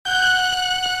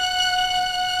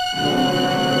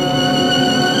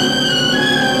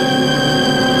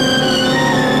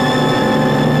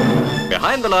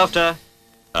Behind the laughter,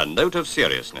 a note of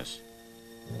seriousness.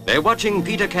 They're watching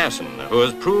Peter Casson, who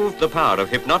has proved the power of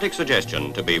hypnotic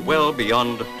suggestion to be well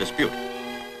beyond dispute.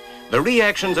 The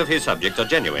reactions of his subjects are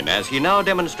genuine, as he now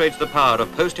demonstrates the power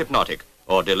of post-hypnotic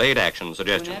or delayed action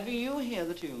suggestion. Whenever you hear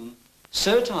the tune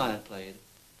so tired played,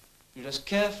 you just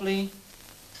carefully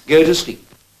go to sleep.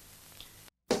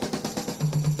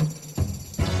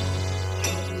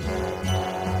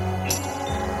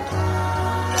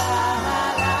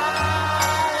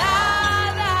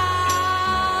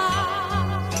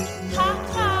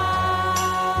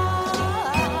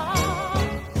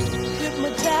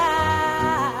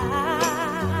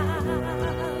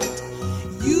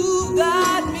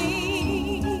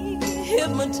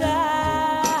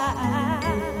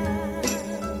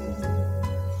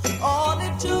 All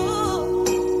it took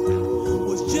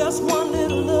was just one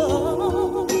little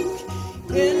look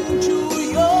into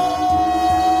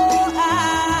your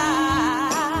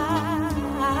eyes.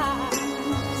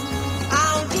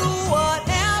 I'll do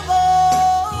whatever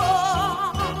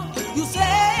you say.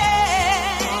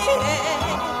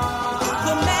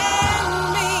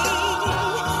 Command me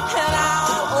and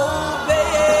I'll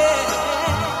obey.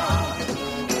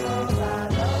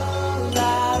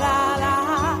 La la la,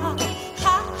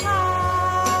 ha ha.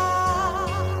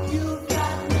 You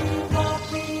got me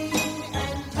walking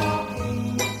and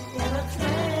talking in a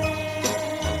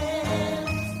trance,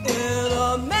 in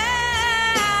a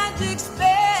magic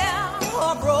spell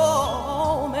of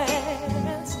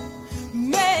romance.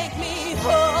 Make me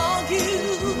hug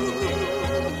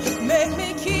you, make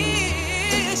me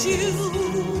kiss you.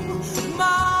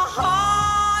 My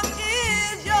heart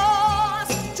is yours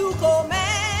to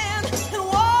command. And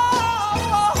whoa,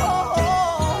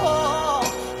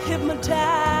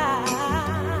 hypnotized.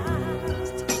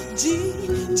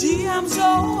 Gee, I'm so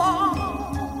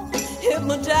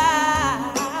hypnotized.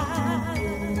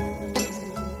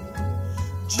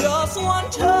 Just one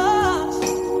touch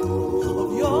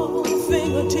of your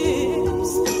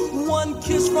fingertips, one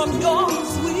kiss from your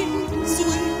sweet,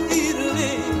 sweet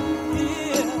lips.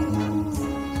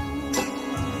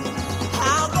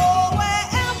 I'll go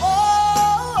wherever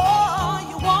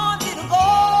you want me to go.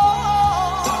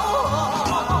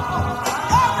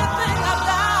 Everything I've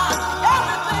got,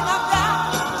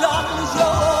 darling, is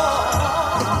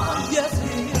yours. Yes,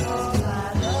 it is.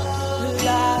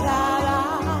 La la la,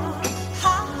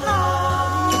 ha ha.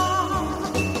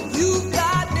 You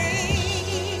got me,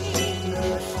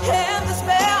 and the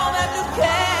spell that you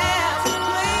cast.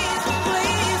 Please,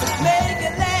 please make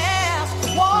it last.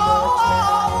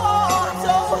 Whoa, I'm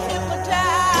so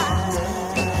hypnotized.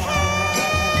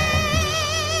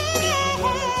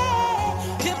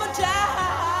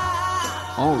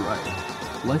 Hypnotized. All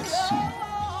right, let's see.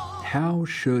 How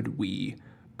should we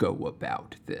go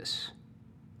about this?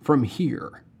 From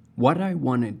here, what I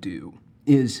want to do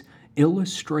is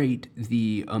illustrate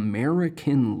the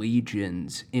American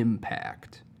Legion's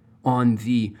impact on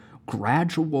the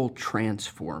gradual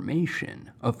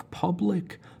transformation of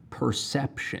public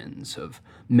perceptions of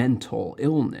mental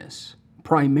illness,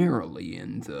 primarily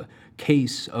in the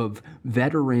case of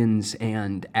veterans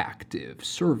and active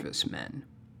servicemen,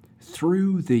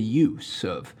 through the use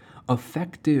of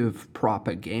effective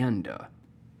propaganda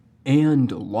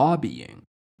and lobbying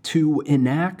to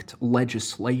enact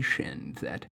legislation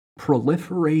that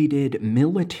proliferated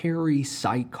military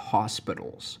psych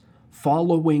hospitals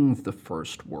following the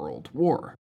First World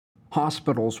War.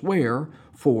 Hospitals where,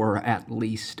 for at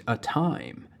least a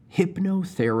time,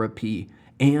 hypnotherapy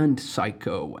and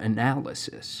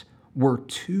psychoanalysis were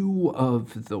two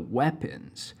of the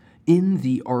weapons in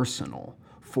the arsenal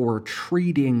for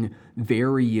treating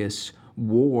various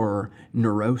war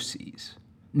neuroses,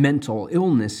 mental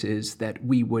illnesses that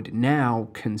we would now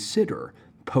consider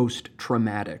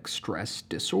post-traumatic stress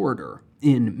disorder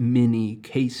in many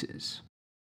cases.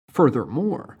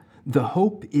 Furthermore, the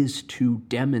hope is to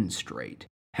demonstrate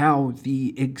how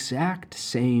the exact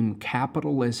same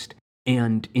capitalist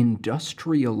and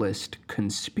industrialist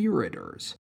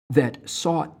conspirators that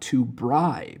sought to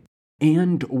bribe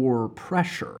and or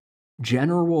pressure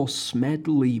General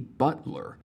Smedley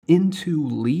Butler into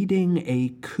leading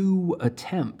a coup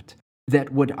attempt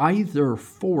that would either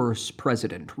force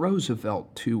President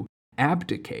Roosevelt to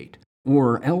abdicate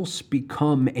or else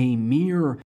become a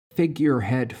mere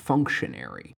figurehead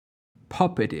functionary,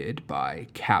 puppeted by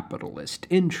capitalist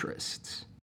interests.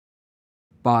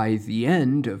 By the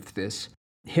end of this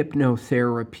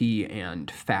hypnotherapy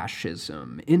and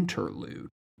fascism interlude,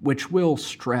 which will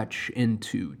stretch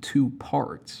into 2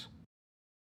 parts,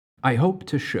 I hope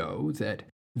to show that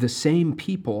the same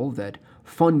people that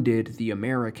funded the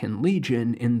American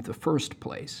Legion in the first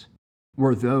place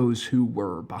were those who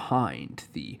were behind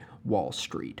the Wall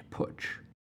Street putsch.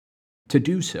 To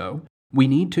do so, we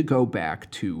need to go back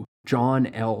to John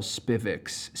L.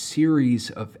 Spivak's series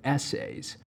of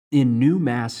essays in New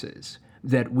Masses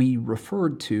that we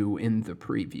referred to in the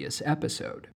previous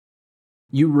episode.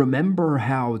 You remember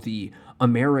how the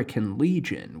American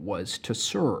Legion was to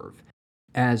serve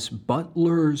as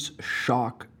Butler's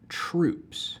shock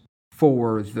troops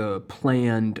for the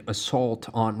planned assault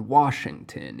on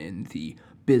Washington in the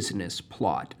business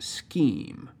plot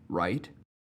scheme, right?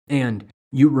 And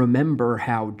you remember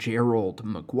how Gerald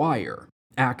McGuire,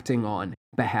 acting on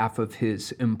behalf of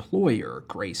his employer,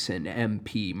 Grayson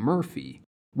M.P. Murphy,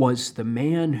 was the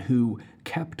man who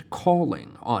kept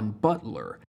calling on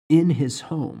Butler in his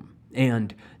home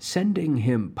and sending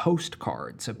him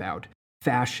postcards about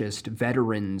fascist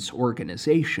veterans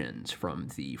organizations from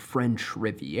the French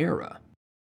Riviera.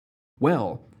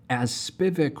 Well, as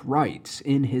Spivak writes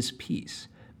in his piece,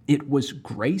 it was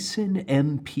Grayson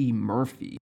M.P.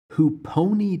 Murphy who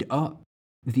ponied up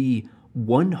the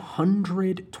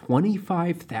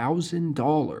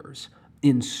 $125,000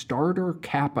 in starter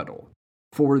capital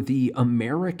for the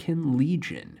American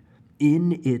Legion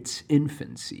in its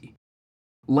infancy.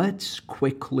 Let's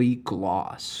quickly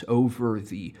gloss over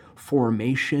the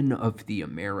formation of the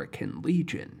American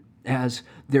Legion, as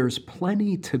there's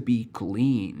plenty to be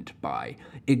gleaned by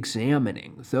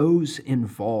examining those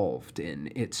involved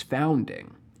in its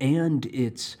founding and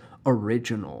its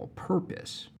original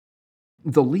purpose.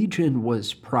 The Legion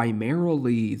was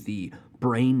primarily the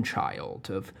brainchild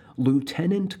of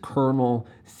Lieutenant Colonel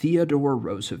Theodore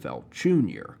Roosevelt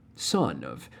Jr., son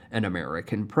of an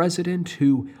American president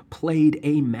who played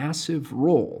a massive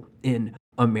role in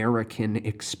American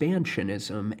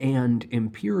expansionism and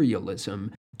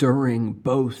imperialism during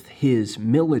both his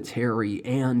military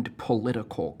and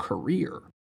political career.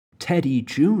 Teddy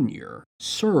Jr.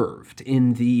 served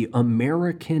in the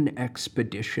American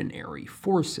Expeditionary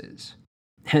Forces,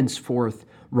 henceforth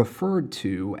referred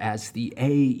to as the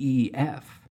AEF.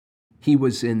 He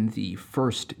was in the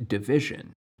 1st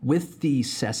Division. With the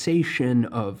cessation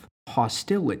of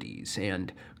hostilities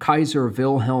and Kaiser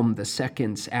Wilhelm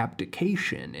II's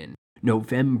abdication in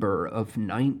November of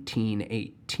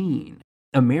 1918,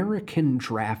 American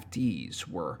draftees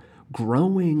were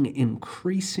growing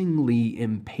increasingly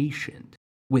impatient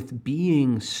with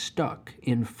being stuck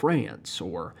in France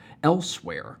or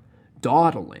elsewhere,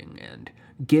 dawdling and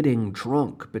getting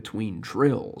drunk between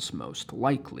drills, most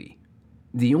likely.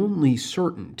 The only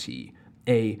certainty,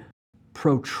 a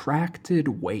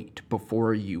protracted wait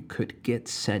before you could get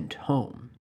sent home,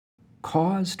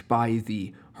 caused by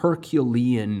the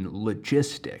Herculean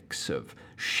logistics of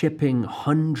shipping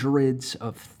hundreds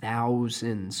of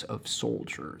thousands of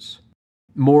soldiers.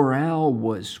 Morale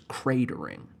was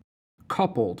cratering.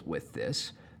 Coupled with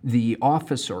this, the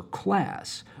officer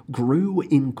class grew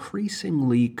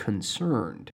increasingly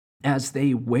concerned as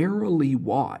they warily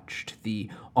watched the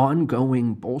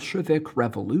ongoing Bolshevik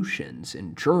revolutions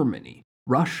in Germany,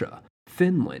 Russia,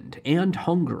 Finland, and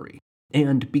Hungary,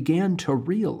 and began to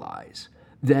realize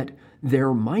that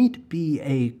there might be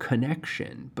a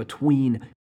connection between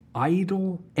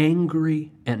idle,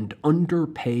 angry, and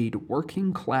underpaid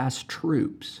working-class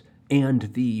troops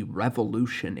and the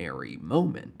revolutionary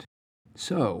moment.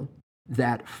 So,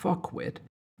 that fuckwit,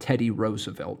 Teddy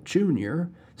Roosevelt Jr.,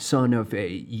 son of a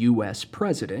U.S.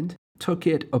 president, took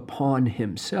it upon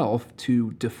himself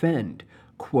to defend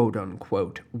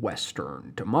quote-unquote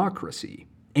Western democracy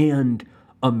and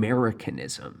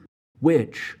Americanism,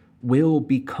 which will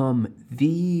become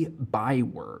the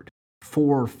byword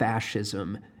for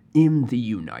fascism in the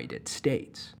United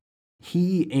States.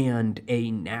 He and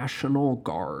a National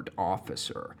Guard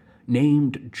officer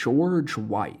named George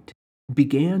White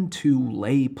began to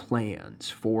lay plans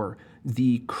for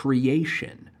the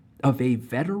creation of a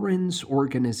veterans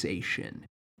organization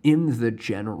in the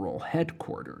general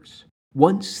headquarters.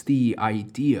 Once the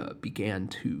idea began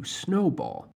to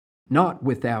snowball, not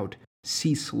without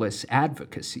ceaseless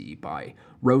advocacy by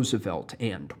Roosevelt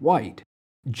and White,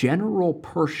 General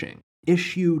Pershing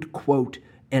issued, quote,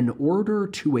 an order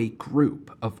to a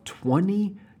group of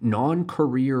 20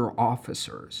 non-career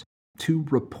officers to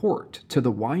report to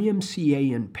the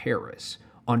YMCA in Paris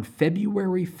on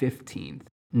February 15th,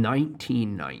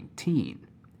 1919,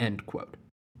 end quote.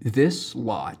 This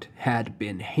lot had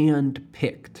been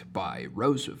hand-picked by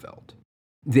Roosevelt.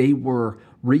 They were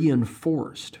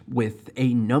reinforced with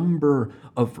a number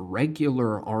of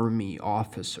regular Army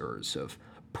officers of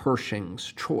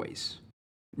Pershing's choice.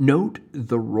 Note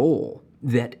the role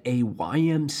that a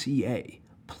YMCA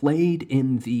played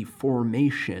in the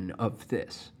formation of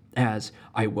this. as,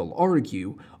 I will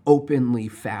argue, openly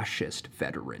fascist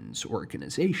veterans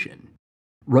organization.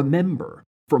 Remember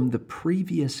from the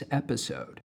previous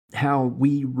episode how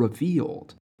we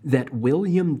revealed that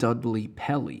William Dudley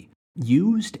Pelley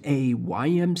used a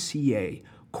YMCA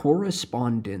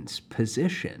correspondence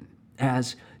position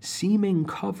as seeming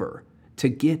cover to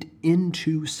get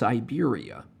into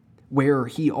Siberia, where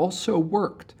he also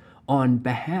worked on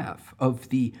behalf of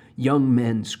the Young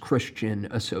Men's Christian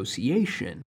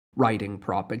Association, writing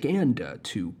propaganda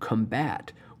to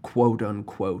combat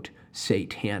quote-unquote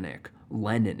satanic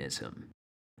Leninism.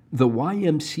 The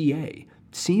YMCA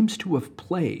seems to have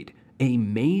played a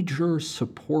major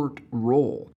support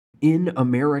role in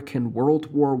American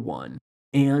World War I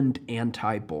and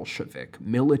anti-Bolshevik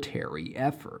military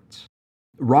efforts.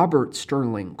 Robert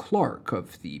Sterling Clark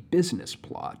of the Business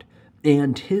Plot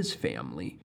and his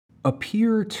family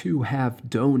appear to have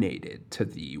donated to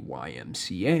the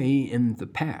YMCA in the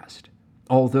past,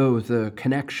 although the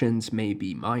connections may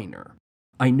be minor.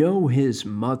 I know his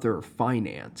mother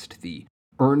financed the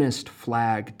Ernest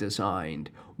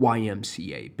Flagg-designed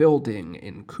YMCA building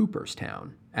in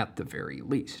Cooperstown, at the very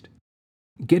least.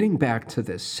 Getting back to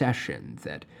this session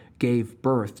that gave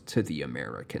birth to the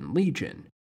American Legion,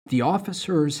 the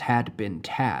officers had been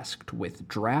tasked with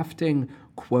drafting,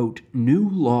 quote, new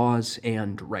laws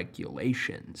and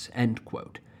regulations, end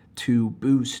quote, to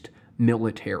boost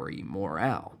military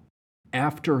morale.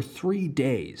 After 3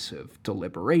 days of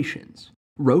deliberations,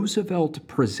 Roosevelt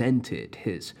presented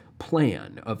his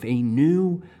plan of a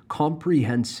new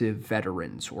comprehensive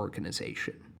veterans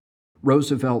organization.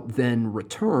 Roosevelt then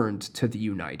returned to the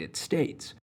United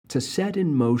States to set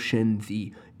in motion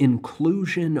the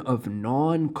inclusion of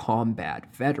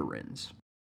non-combat veterans.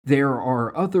 There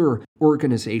are other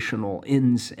organizational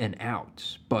ins and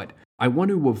outs, but I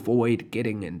want to avoid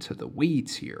getting into the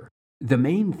weeds here. The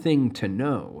main thing to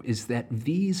know is that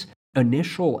these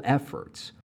initial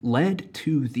efforts led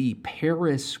to the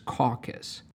Paris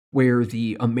Caucus, where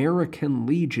the American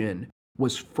Legion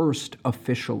was first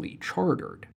officially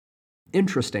chartered.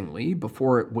 Interestingly,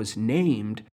 before it was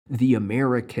named the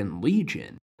American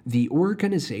Legion, the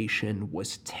organization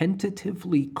was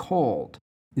tentatively called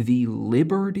the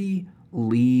Liberty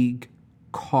League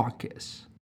Caucus.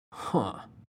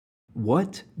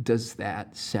 What does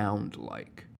that sound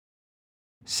like?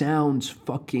 Sounds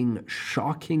fucking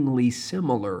shockingly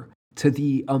similar to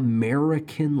the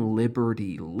American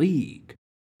Liberty League,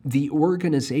 the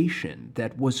organization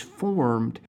that was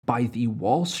formed by the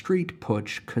Wall Street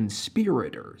Putsch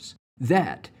conspirators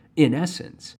that, in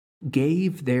essence,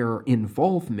 gave their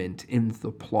involvement in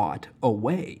the plot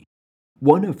away,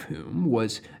 one of whom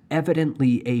was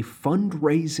evidently a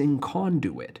fundraising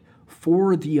conduit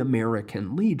for the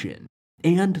American Legion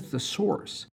and the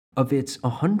source of its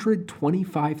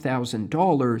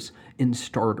 $125,000 in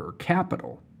starter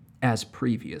capital, as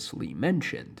previously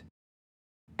mentioned.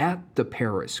 At the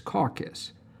Paris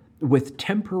Caucus, with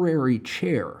temporary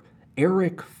chair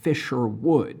Eric Fisher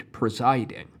Wood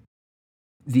presiding,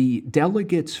 the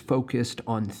delegates focused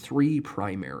on 3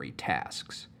 primary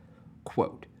tasks.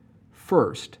 Quote,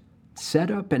 first, set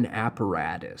up an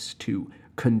apparatus to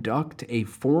conduct a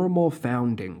formal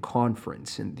founding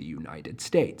conference in the United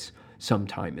States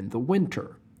sometime in the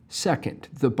winter. Second,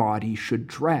 the body should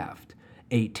draft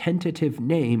a tentative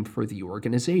name for the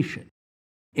organization.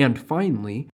 And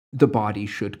finally, the body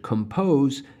should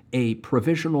compose a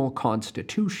provisional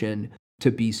constitution to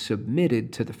be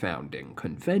submitted to the founding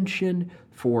convention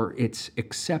for its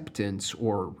acceptance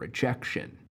or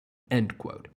rejection. End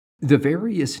quote. The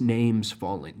various names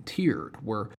volunteered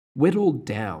were whittled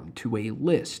down to a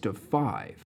list of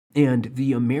 5, and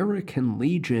the American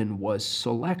Legion was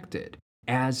selected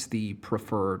as the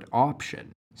preferred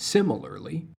option.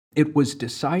 Similarly, it was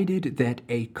decided that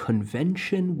a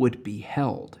convention would be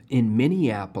held in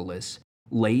Minneapolis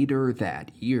later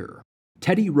that year.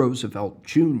 Teddy Roosevelt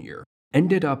Jr.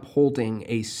 ended up holding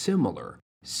a similar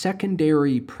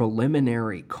secondary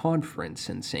preliminary conference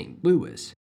in St.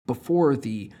 Louis before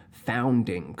the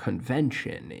founding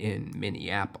convention in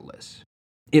Minneapolis.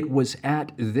 It was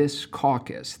at this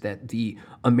caucus that the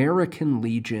American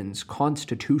Legion's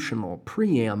constitutional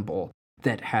preamble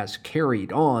that has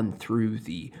carried on through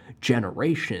the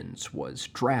generations was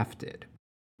drafted.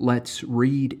 Let's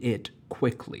read it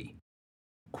quickly.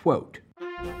 Quote,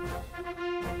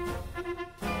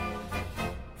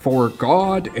 for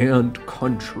God and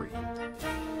country,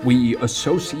 we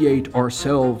associate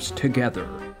ourselves together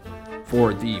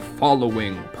for the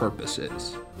following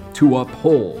purposes: to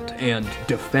uphold and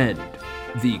defend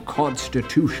the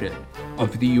Constitution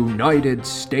of the United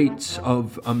States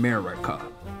of America,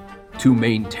 to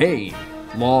maintain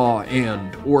law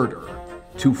and order,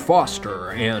 to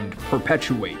foster and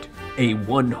perpetuate a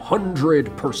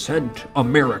 100%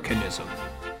 Americanism,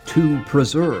 to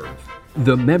preserve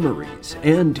the memories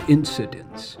and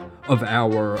incidents of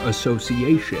our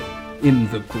association in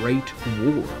the Great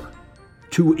War,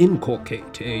 to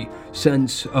inculcate a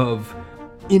sense of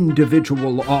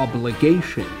individual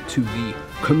obligation to the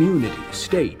community,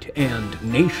 state,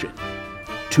 and nation,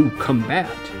 to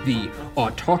combat the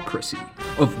autocracy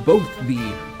of both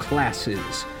the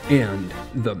classes and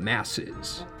the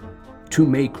masses, to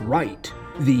make right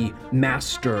the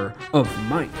master of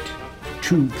might,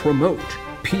 to promote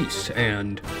peace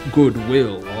and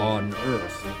goodwill on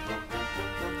earth,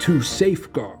 to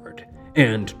safeguard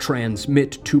and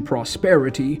transmit to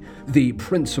prosperity the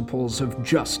principles of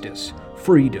justice,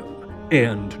 freedom,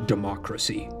 and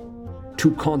democracy,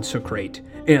 to consecrate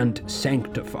and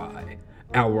sanctify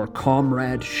our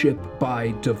comradeship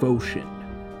by devotion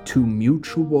to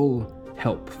mutual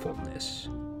helpfulness.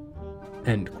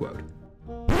 End quote.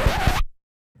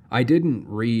 I didn't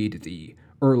read the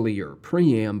earlier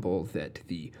preamble that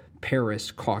the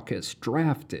Paris Caucus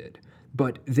drafted,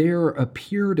 but there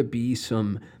appear to be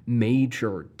some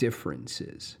major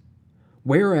differences.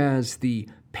 Whereas the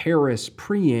Paris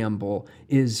preamble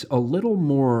is a little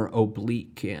more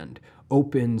oblique and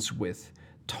opens with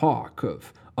talk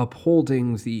of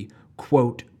upholding the,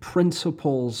 quote,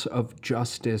 principles of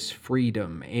justice,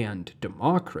 freedom, and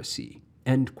democracy,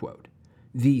 end quote,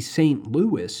 the St.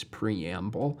 Louis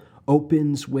preamble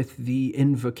opens with the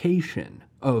invocation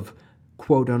of,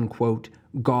 quote-unquote,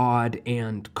 God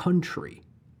and country,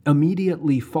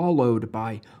 immediately followed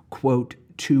by, quote,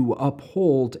 to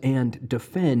uphold and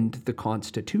defend the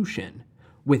Constitution,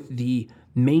 with the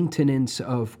maintenance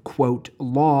of, quote,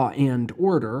 law and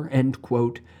order, end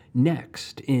quote,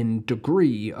 next in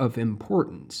degree of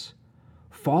importance,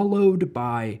 followed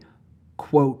by,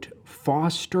 quote,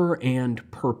 foster and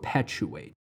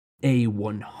perpetuate a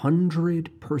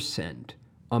 100%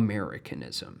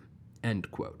 Americanism, end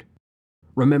quote.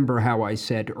 Remember how I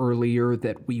said earlier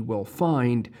that we will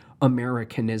find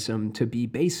Americanism to be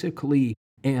basically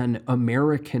an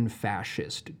American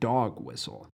fascist dog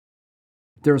whistle.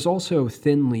 There's also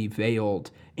thinly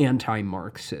veiled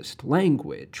anti-Marxist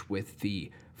language with the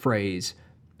phrase,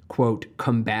 quote,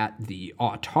 combat the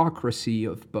autocracy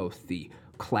of both the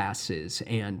classes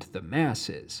and the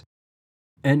masses,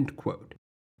 end quote,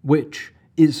 which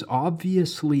is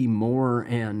obviously more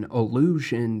an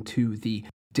allusion to the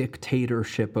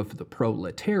dictatorship of the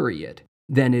proletariat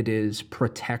than it is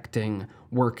protecting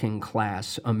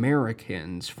working-class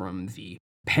Americans from the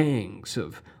pangs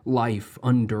of life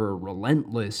under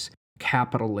relentless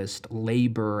capitalist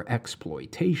labor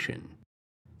exploitation.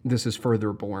 This is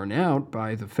further borne out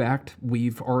by the fact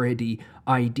we've already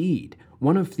ID'd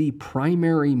one of the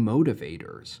primary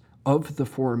motivators of the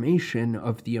formation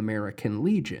of the American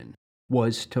Legion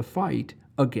was to fight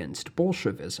against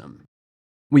Bolshevism.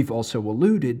 We've also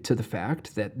alluded to the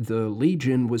fact that the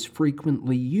Legion was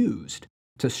frequently used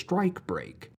to strike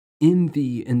break in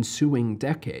the ensuing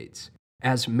decades,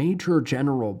 as Major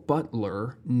General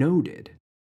Butler noted.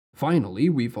 Finally,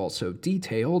 we've also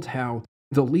detailed how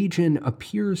the Legion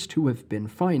appears to have been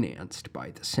financed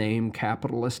by the same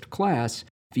capitalist class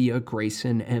via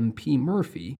Grayson MP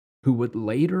Murphy, who would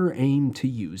later aim to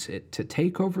use it to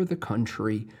take over the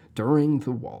country during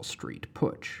the Wall Street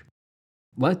Putsch.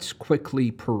 Let's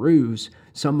quickly peruse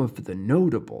some of the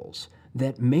notables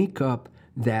that make up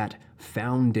that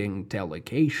founding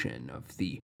delegation of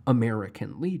the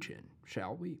American Legion,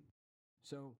 shall we?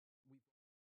 So,